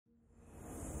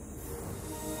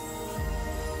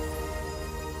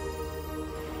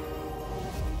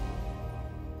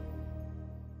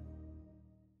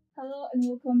and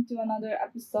welcome to another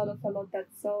episode of Hello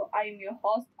Tetso. I am your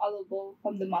host, Alobo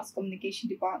from the Mass Communication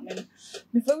Department.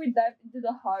 Before we dive into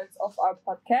the hearts of our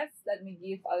podcast, let me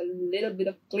give a little bit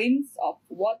of glimpse of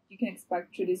what you can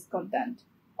expect through this content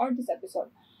or this episode.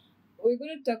 We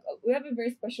have a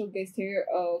very special guest here,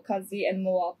 Kazi and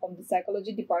Moa from the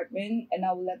Psychology Department, and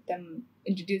I will let them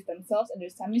introduce themselves and their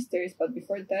semesters. But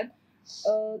before that,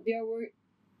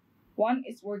 one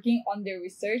is working on their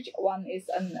research, one is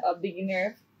a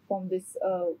beginner from this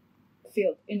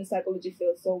field, in the psychology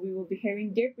field. So we will be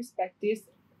hearing their perspectives,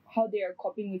 how they are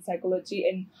coping with psychology,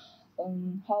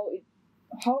 and how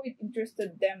it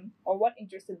interested them, or what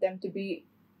interested them to be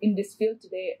in this field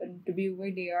today and to be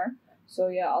where they are. So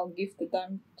yeah, I'll give the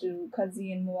time to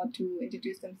Kazi and Moa to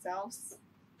introduce themselves.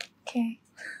 Okay.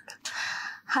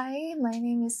 Hi, my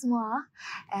name is Moa,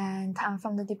 and I'm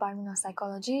from the Department of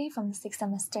Psychology from the 6th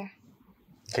semester.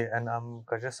 Okay, and I'm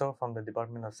Kazhiiso from the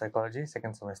Department of Psychology,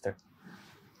 2nd semester.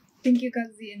 Thank you,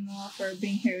 Kazi and Moa, for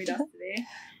being here with us today.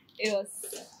 It was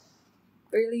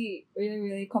really, really,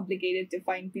 really complicated to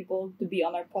find people to be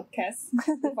on our podcast,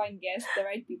 to find guests, the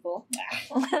right people.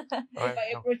 If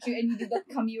I approach you and you did not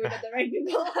come, you were not the right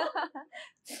people.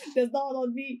 That's not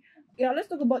on me. Yeah, let's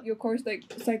talk about your course, like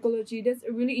psychology. That's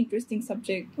a really interesting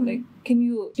subject. Like, can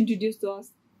you introduce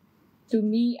to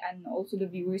me and also the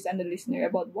viewers and the listener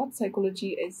about what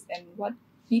psychology is and what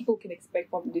people can expect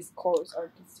from this course or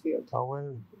this field?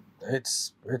 Well,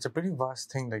 it's a pretty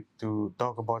vast thing, like, to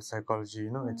talk about psychology.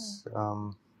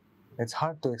 It's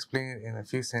hard to explain it in a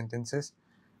few sentences,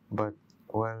 but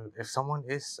well, if someone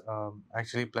is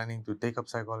actually planning to take up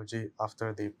psychology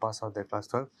after they pass out their class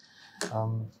 12,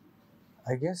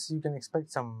 I guess you can expect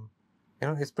some,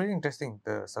 it's pretty interesting,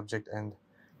 the subject, and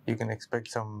you can expect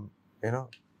some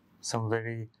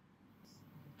very,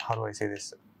 how do I say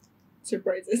this?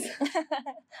 Surprises.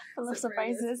 Full of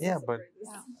surprises. Yeah, but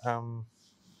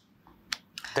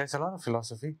there's a lot of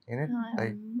philosophy in it.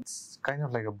 Like, it's kind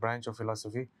of like a branch of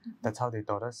philosophy. That's how they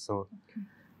taught us. So,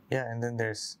 yeah, and then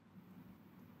it's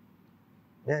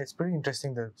pretty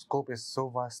interesting. The scope is so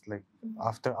vast. Like,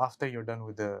 after you're done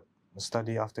with the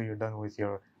study, after you're done with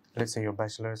your, let's say, your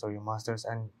bachelor's or your master's,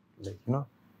 and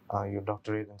your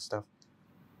doctorate and stuff,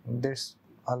 there's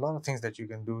a lot of things that you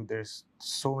can do. There's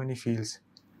so many fields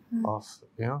of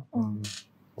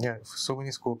so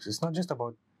many scopes. It's not just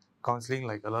about counseling.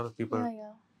 Like, a lot of people,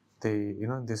 they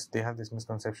have this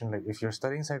misconception, like, if you're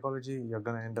studying psychology, you're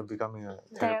gonna end up becoming a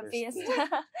therapist.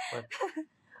 But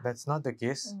that's not the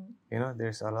case.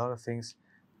 There's a lot of things.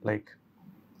 Like,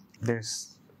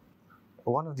 there's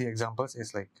one of the examples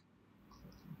is, like,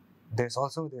 there's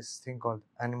also this thing called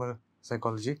animal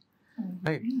psychology,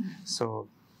 right? So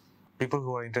people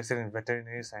who are interested in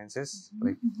veterinary sciences,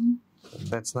 like,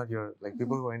 that's not your, like,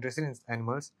 people who are interested in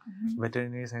animals,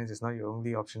 veterinary science is not your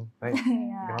only option, right? You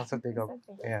can also take up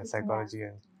psychology,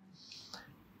 and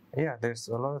there's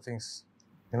a lot of things.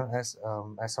 As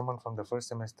someone from the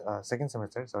second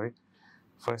semester,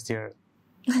 first year,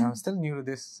 I'm still new to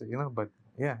this, but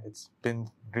yeah, it's been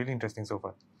really interesting so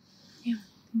far. Yeah,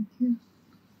 thank you.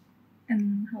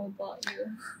 And how about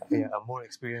you? Yeah, I'm more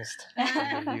experienced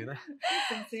than you.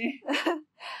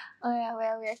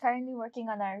 Well, we are currently working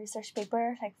on our research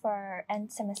paper, like, for our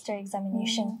end semester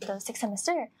examination, the 6th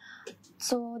semester.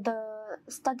 So the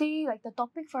study, like, the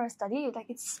topic for our study, like,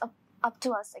 it's up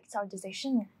to us, like, it's our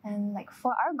decision. And, like,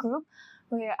 for our group,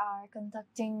 we are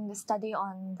conducting the study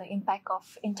on the impact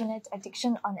of internet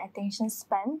addiction on attention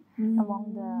span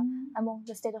among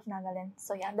the state of Nagaland.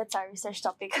 So yeah, that's our research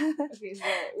topic. Okay, so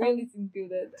reels is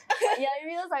included. Yeah,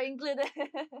 reels are included.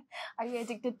 Are you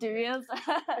addicted to reels?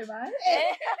 Am I?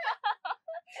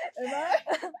 Am I?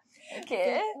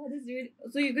 Okay.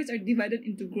 So you guys are divided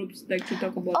into groups, like, to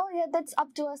talk about. Oh yeah, that's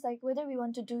up to us, like, whether we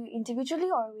want to do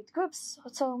individually or with groups.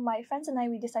 So my friends and I,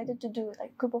 we decided to do,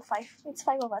 like, group of 5. It's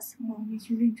 5 of us. Oh, that's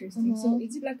really interesting. So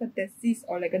is it like a thesis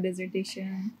or like a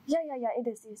dissertation? Yeah, it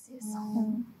is. Nice.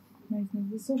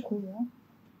 It's so cool, yeah.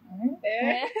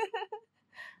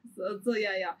 So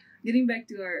yeah. Getting back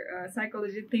to our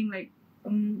psychology thing, like,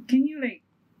 can you, like,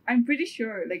 I'm pretty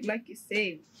sure, like you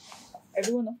said,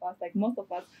 every one of us, like most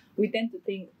of us, we tend to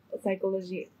think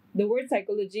psychology, the word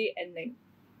psychology, and, like,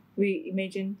 we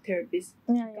imagine therapist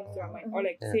comes to our mind, or,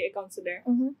 like, say a counselor.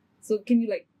 So can you,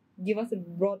 like, give us a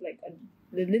broad, like, a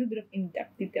little bit of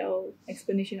in-depth detail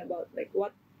explanation about, like,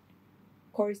 what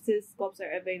courses, scopes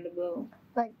are available?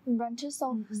 Like, branches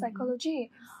of psychology.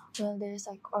 Well, there's,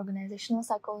 like, organizational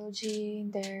psychology.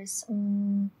 There's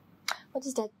what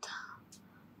is that?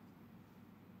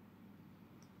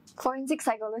 Forensic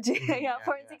psychology.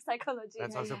 Forensic psychology.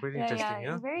 That's also pretty interesting, you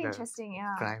know? Very interesting,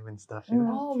 crime and stuff, you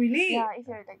know? Oh, really? Yeah, if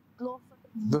you're like law.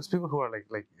 Those people who are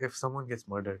like if someone gets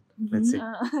murdered, let's say,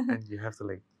 and you have to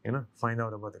like, you know, find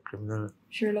out about the criminal.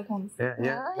 Sherlock Holmes.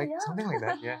 Something like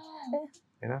that, yeah.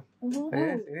 You know?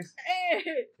 It is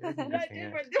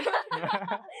interesting,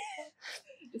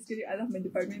 Just kidding, I love my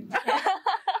department.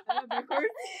 I love my course.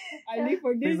 I live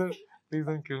for this. Please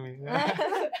don't kill me.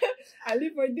 I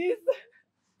live for this.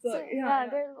 So, there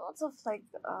are lots of like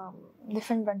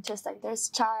different branches. Like there's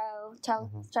child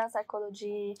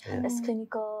psychology, there's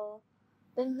clinical.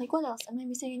 Then like what else? Am I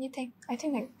missing anything? I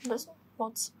think like there's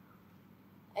lots.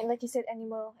 And like you said,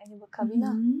 animal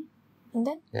kabina. And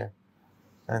then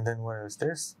and then what else?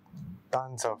 There's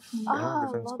tons of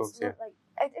different scopes here. Like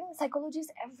I think psychology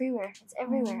is everywhere. It's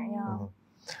everywhere.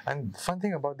 And the fun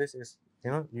thing about this is,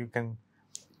 you know, you can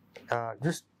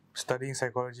just studying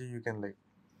psychology, you can like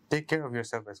take care of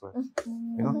yourself as well.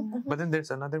 You know. But then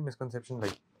there's another misconception,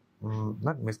 like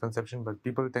not misconception, but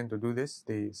people tend to do this.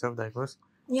 They self-diagnose.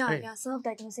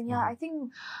 Self-diagnosing. I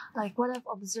think like what I've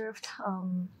observed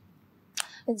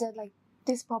is that like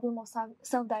this problem of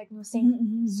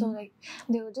self-diagnosing. So like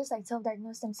they will just like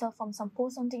self-diagnose themselves from some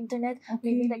post on the internet,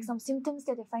 maybe like some symptoms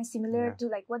that they find similar to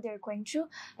like what they're going through,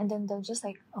 and then they'll just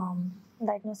like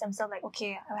diagnose themselves like,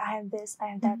 okay, I have this, I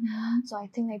have that. So I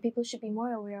think like people should be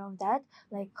more aware of that,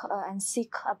 like and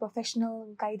seek a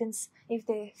professional guidance if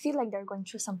they feel like they're going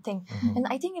through something. And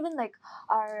I think even like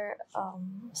our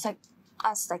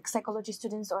as like psychology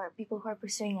students or people who are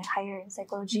pursuing like higher in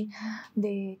psychology,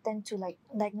 they tend to like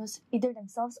diagnose either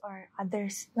themselves or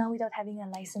others now without having a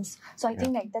license. So I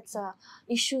think like that's a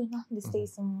issue these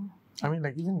days. I mean,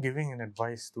 like even giving an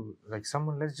advice to like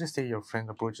someone, let's just say your friend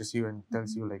approaches you and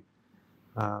tells you like,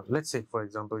 let's say for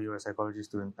example you're a psychology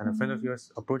student and a friend of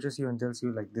yours approaches you and tells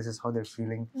you like this is how they're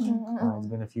feeling. It's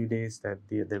been a few days that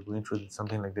they're going through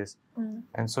something like this,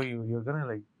 and so you're gonna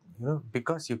like, you know,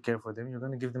 because you care for them, you're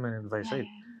going to give them an advice, right?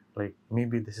 Like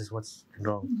maybe this is what's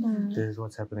wrong, this is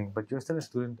what's happening, but you're still a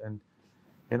student, and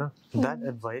you know that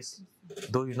advice,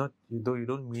 though you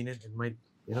don't mean it, it might,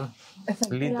 you know,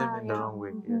 lead them in the wrong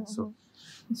way. So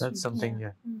that's something.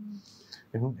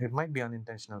 It might be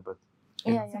unintentional, but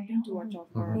something to watch out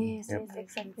for. Yes,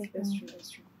 exactly. That's true.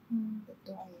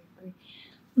 That I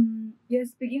agree.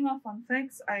 Speaking of fun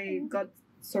facts, I got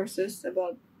sources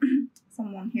about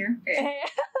someone here.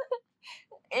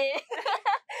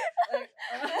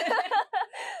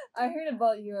 I heard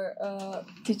about your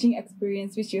teaching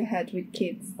experience which you had with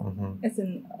kids as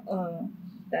in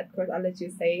that course. I'll let you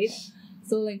say it.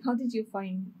 So like, how did you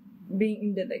find being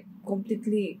in the like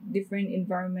completely different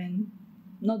environment,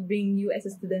 not being you as a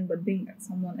student but being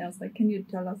someone else? Like, can you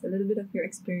tell us a little bit of your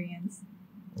experience?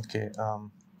 Okay.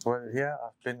 Well,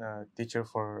 I've been a teacher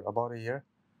for about a year.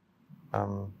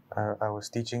 I was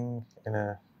teaching in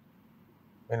a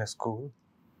school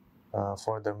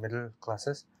for the middle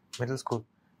school,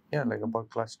 like about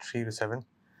class 3 to 7,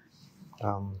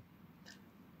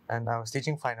 and I was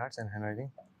teaching fine arts and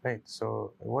handwriting, right?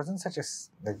 So it wasn't such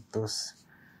like those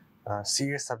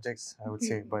serious subjects, I would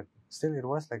say, but still it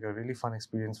was like a really fun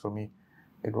experience for me.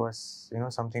 It was, you know,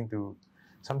 something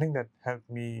that helped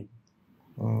me,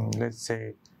 let's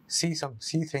say, see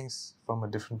things from a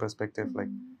different perspective. Like,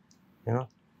 you know,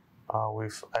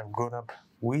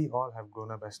 we all have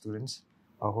grown up as students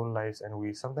our whole lives, and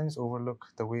we sometimes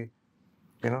overlook the way,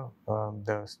 you know,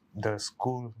 the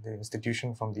school, the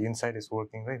institution from the inside is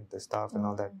working, right? The staff and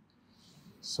all that.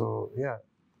 So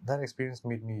that experience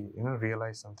made me, you know,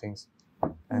 realize some things,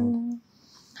 and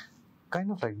kind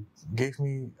of like gave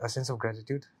me a sense of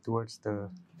gratitude towards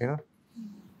the, you know,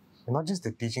 not just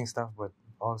the teaching staff, but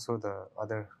also the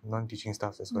other non-teaching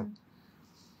staff as well.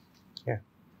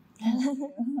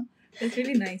 It's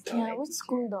really nice though. What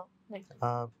school though? Like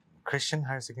Christian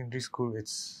Higher Secondary School.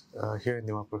 It's here in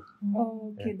Dimapur.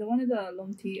 Oh, okay. The one at the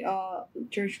Lomti,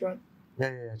 Church Road.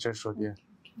 Yeah, Church Road. Yeah.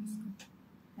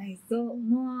 Nice. So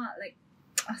more like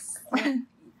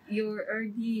you're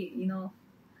already, you know,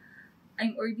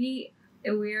 I'm already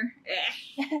aware.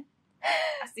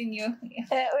 I've seen you.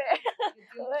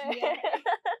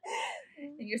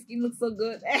 And your skin looks so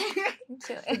good.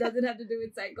 It doesn't have to do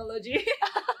with psychology.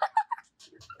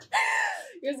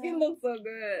 Your skin looks so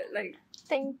good. Like,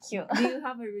 thank you. Do you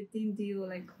have a routine? Do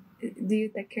you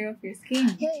take care of your skin?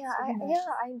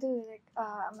 I do. Like,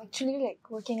 I'm actually like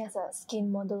working as a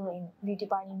skin model in beauty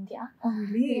bar in India. Oh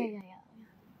really?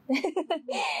 Yeah.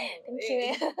 Thank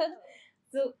you.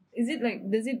 So is it like,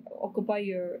 does it occupy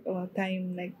your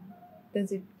time? Like,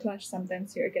 does it clash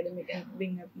sometimes your academic and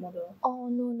being a model? Oh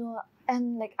no.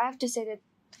 And like I have to say that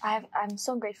I'm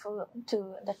so grateful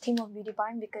to the team of Beauty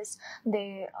Barn because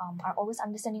they are always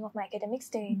understanding of my academics.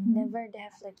 They have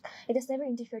like, it has never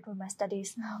interfered with my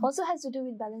studies. Also has to do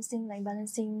with balancing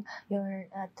your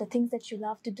the things that you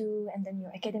love to do and then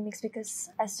your academics, because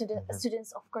as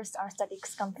students, of course, our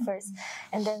studies come first.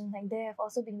 And then like they have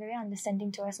also been very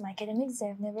understanding towards my academics. They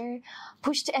have never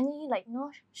pushed any like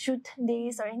shoot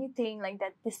days or anything like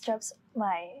that disrupts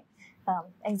my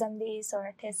exam days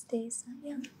or test days.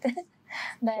 Yeah.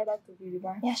 Shout out to Beauty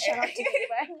Barn. Yeah, shout out to Beauty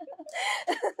Barn.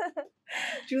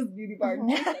 Choose Beauty Barn.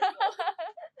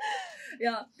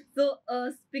 Yeah. So,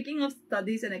 speaking of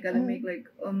studies and academic, like,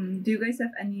 do you guys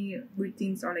have any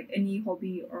routines or like any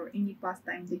hobby or any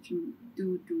pastime that you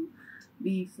do to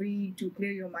be free to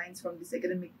clear your minds from this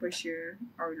academic pressure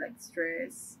or like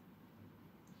stress?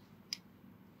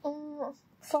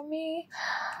 For me,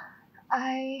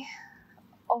 I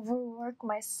overwork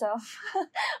myself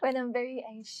when I'm very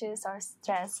anxious or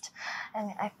stressed.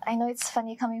 And I know it's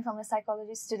funny coming from a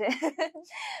psychology student,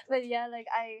 but yeah, like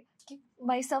I keep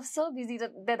myself so busy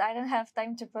that I don't have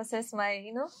time to process my,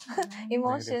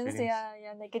 emotions.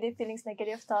 Negative feelings,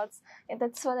 negative thoughts. And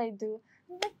that's what I do.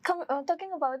 Like,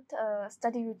 talking about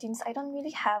study routines, I don't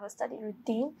really have a study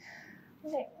routine.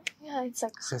 Like, yeah, it's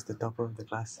like... It's just the topper of the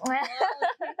class. Yeah,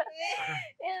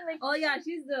 like... Oh yeah,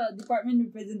 she's the department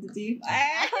representative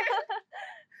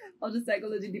of the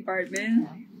psychology department.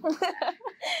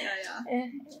 Yeah.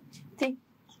 Think...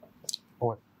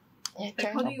 What? Yeah,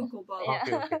 like, how do you cope up? Yeah.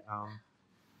 Okay.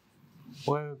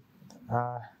 Well,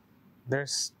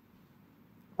 there's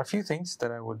a few things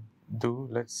that I would do.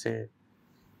 Let's say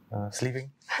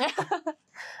sleeping.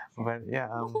 But yeah,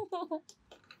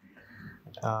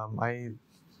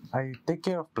 I take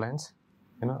care of plants.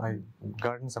 I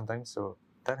garden sometimes, so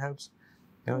that helps.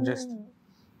 Just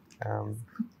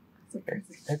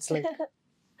it's like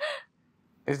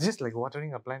it's just like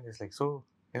watering a plant is like so.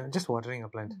 Just watering a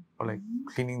plant or like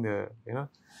cleaning the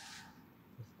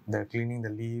cleaning the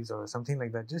leaves or something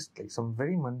like that. Just like some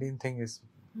very mundane thing is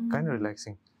kind of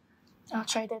relaxing. I'll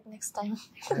try that next time.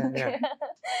 Yeah.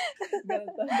 Yeah.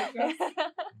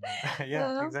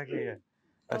 Yeah, exactly. Yeah,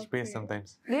 touch base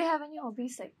sometimes. Do you have any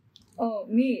hobbies like? Oh,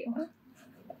 me.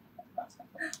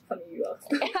 Funny you asked.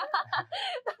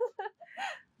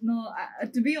 No,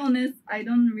 to be honest, I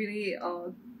don't really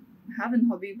have a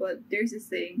hobby, but there's a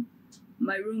saying,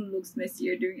 my room looks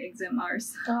messier during exam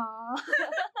hours. Oh.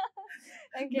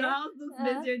 Okay. The house looks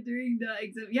messier during the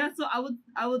exam. Yeah, so I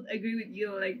would agree with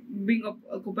you, like being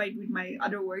occupied with my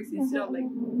other works instead of like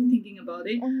thinking about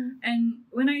it. And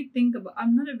when I think about,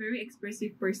 I'm not a very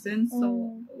expressive person,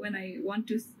 so when I want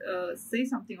to say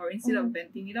something or instead of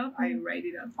venting it out, I write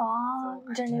it out. Oh,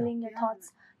 so journaling your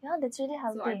thoughts. Yeah, that's really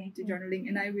healthy. So I'm into journaling,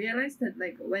 and I realized that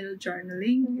like while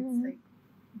journaling, it's like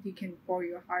you can pour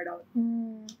your heart out,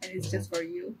 and it's just for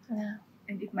you. Yeah.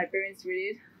 And if my parents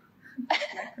read it, I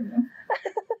don't know.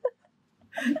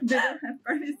 They don't have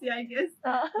privacy, I guess.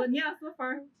 But yeah, so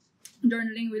far,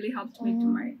 journaling really helped me to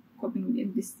my coping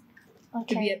in this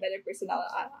to be a better person.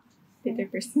 Better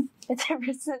person.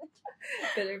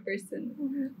 Better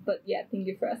person. But yeah, thank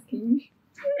you for asking me.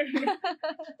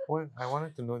 Well, I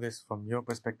wanted to know this from your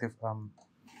perspective.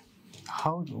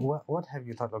 What have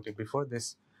you thought? Okay, before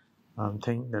this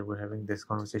thing that we're having, this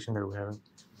conversation that we're having,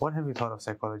 what have you thought of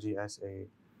psychology as a,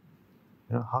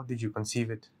 how did you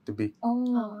conceive it to be?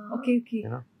 Oh, okay.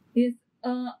 Yes.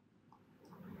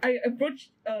 I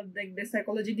approached like the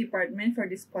psychology department for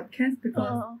this podcast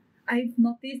because I've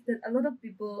noticed that a lot of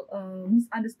people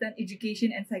misunderstand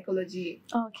education and psychology.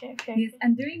 Okay. Yes,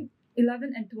 and during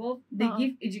 11 and 12, they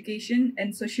give education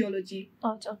and sociology.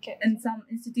 Okay. And some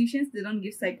institutions, they don't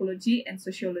give psychology and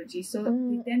sociology. So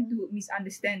they tend to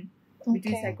misunderstand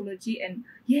between psychology and...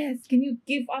 Yes, can you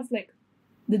give us like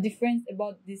the difference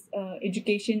about this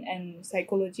education and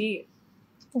psychology?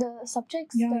 The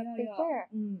subjects, the paper.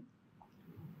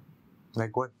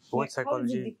 Like what like psychology... How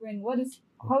is it different?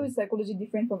 How is psychology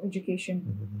different from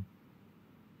education?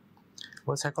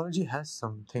 Well, psychology has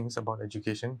some things about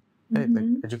education. Right, like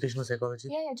educational psychology.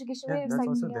 Yeah, education. Yeah, that's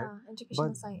also there. Educational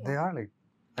but side. They are like,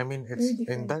 I mean, it's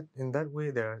in that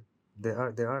way there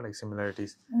are like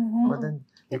similarities. But then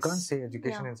you can't say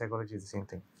education and psychology is the same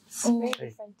thing. Very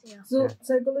different. Yeah. So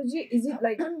psychology, is it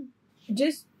like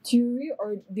just theory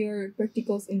or there are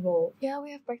practicals involved? Yeah,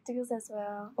 we have practicals as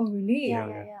well. Oh really?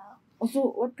 Yeah. Also,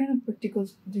 what kind of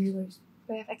practicals do you guys?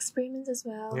 We have experiments as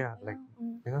well. Yeah, like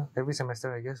every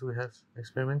semester I guess we have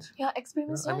experiments. Yeah,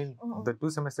 experiments. I mean, the 2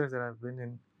 semesters that I've been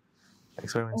in,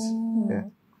 experiments. Yeah.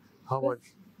 How about?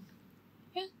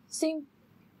 Yeah, same.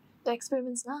 The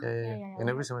experiments now. Yeah. In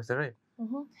every semester, right?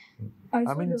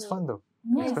 I mean, it's fun though.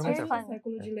 Yeah, it's very fun.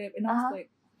 Psychology lab, and I was like,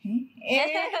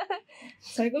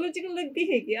 Psychological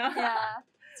behavior. Yeah,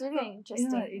 it's really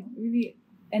interesting. Yeah, it really,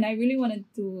 and I really wanted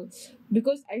to,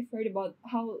 because I've heard about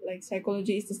how like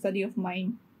psychology is the study of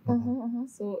mind.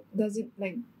 So does it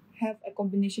like have a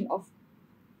combination of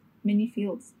many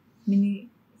fields, many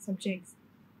subjects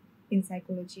in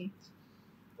psychology?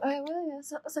 Well, yeah.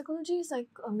 So psychology is like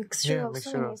a mixture of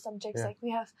so many subjects. Yeah. Like we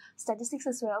have statistics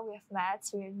as well. We have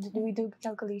maths. We do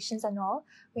calculations and all.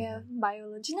 We have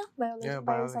biology,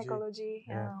 biopsychology.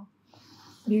 Yeah.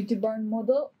 Beauty barn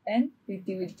model and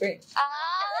beauty with brain.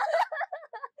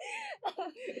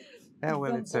 Yeah,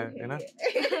 well, it's a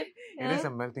it is a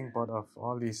melting pot of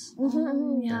all these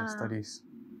studies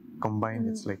combined.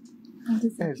 It's like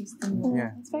That's interesting.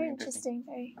 yeah, it's very interesting.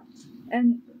 Very.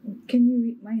 And can you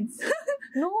read minds?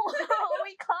 No,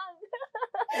 we can't.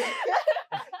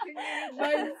 Can you read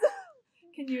minds?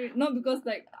 Can you? No, because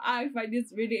like I find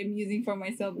this really amusing for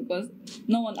myself because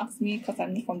no one asks me because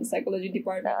I'm from the psychology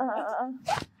department.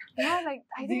 Yeah, like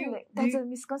I think that's a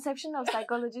misconception of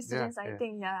psychology students. I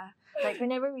think like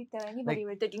whenever we tell anybody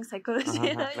we're taking psychology,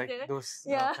 like those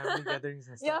family gatherings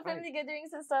and stuff. Yeah, family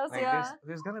gatherings and stuff. Like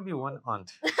there's gonna be one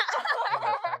aunt in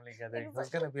that family gathering who's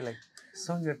gonna be like,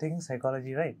 "So you're taking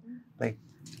psychology, right? Like,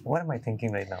 what am I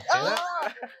thinking right now?"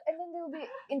 And then they'll be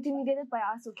intimidated by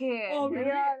us. Okay. Oh, really?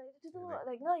 Yeah.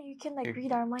 Like no, you can like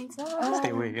read our minds now. Stay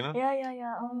away, you know.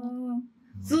 Yeah.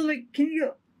 So like, can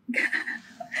you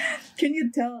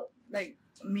tell like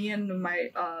me and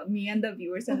the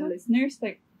viewers and the listeners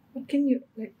like what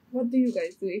do you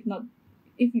guys do if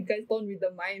you guys don't read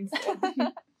the minds?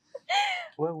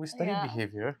 Well, we study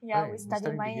behavior. Yeah, right? we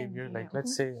study mind behavior. and Like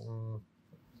let's say,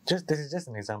 this is just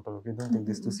an example. Okay, don't take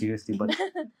this too seriously, but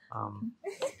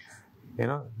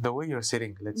the way you're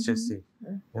sitting. Let's just say,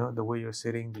 the way you're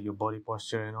sitting, your body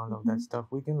posture, and all of that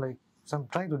stuff. We can like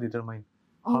try to determine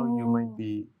how you might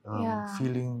be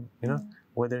feeling.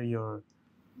 Whether you're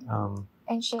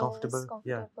anxious, comfortable.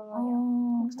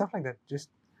 Stuff like that.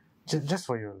 Just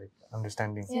for your like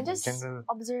understanding. Yeah, just general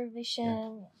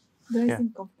observation. Do I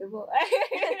seem comfortable?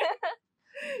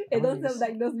 Don't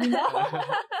self-diagnose me now.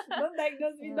 Don't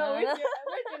diagnose me now. Where's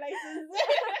your license?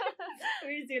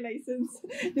 Where's your license?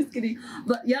 Just kidding.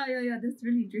 But yeah. That's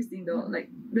really interesting though. Like,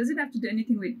 does it have to do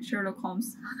anything with Sherlock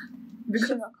Holmes?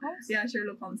 Sherlock Holmes? Yeah,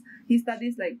 Sherlock Holmes. He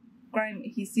studies like crime.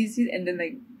 He sees it and then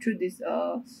like through this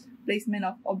placement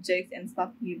of objects and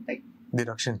stuff, he like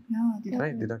deduction. Yeah,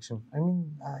 right? Deduction. I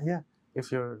mean,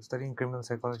 if you're studying criminal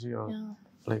psychology or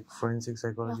like forensic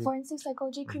psychology. Forensic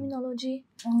psychology, criminology.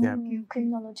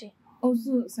 Criminology.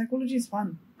 Also, psychology is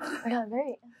fun. Yeah,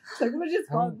 very. Psychology is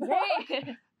fun.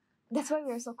 Very. That's why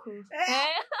we're so cool.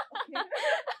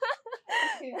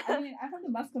 Okay, I mean, I'm from the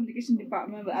mass communication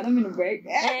department, but I don't mean to brag.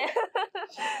 I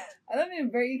don't mean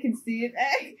to brag, you can see it.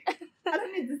 I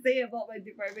don't need to say about my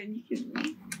department, you can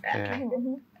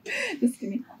Just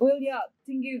kidding. Well,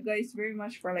 thank you guys very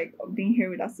much for like being here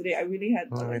with us today. I really had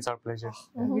it's our pleasure.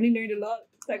 I really learned a lot.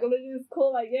 Psychology is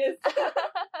cool, I guess.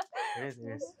 It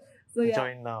is. So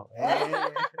join now.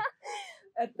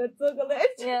 At Tetso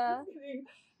College. Yeah.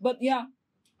 But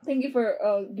thank you for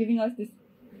giving us this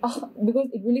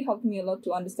because it really helped me a lot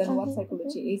to understand what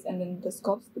psychology is and then the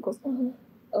scopes because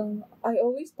I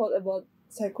always thought about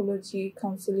psychology,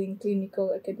 counseling,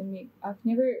 clinical, academic. I've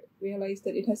never realized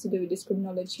that it has to do with this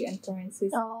criminology and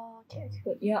forensics. Oh, okay.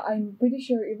 But I'm pretty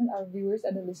sure even our viewers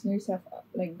and the listeners have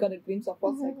like got a glimpse of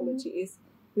what psychology is.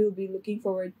 We'll be looking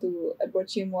forward to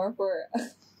approach you more for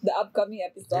the upcoming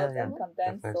episodes and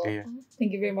content. So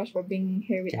thank you very much for being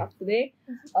here with us today.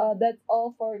 That's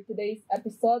all for today's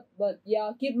episode. But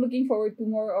keep looking forward to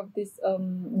more of this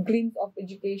glimpse of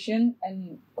education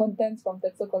and contents from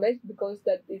Tetso College because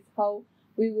that is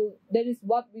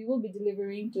what we will be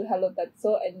delivering to Hello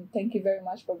Tetso, and thank you very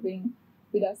much for being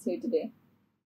with us here today.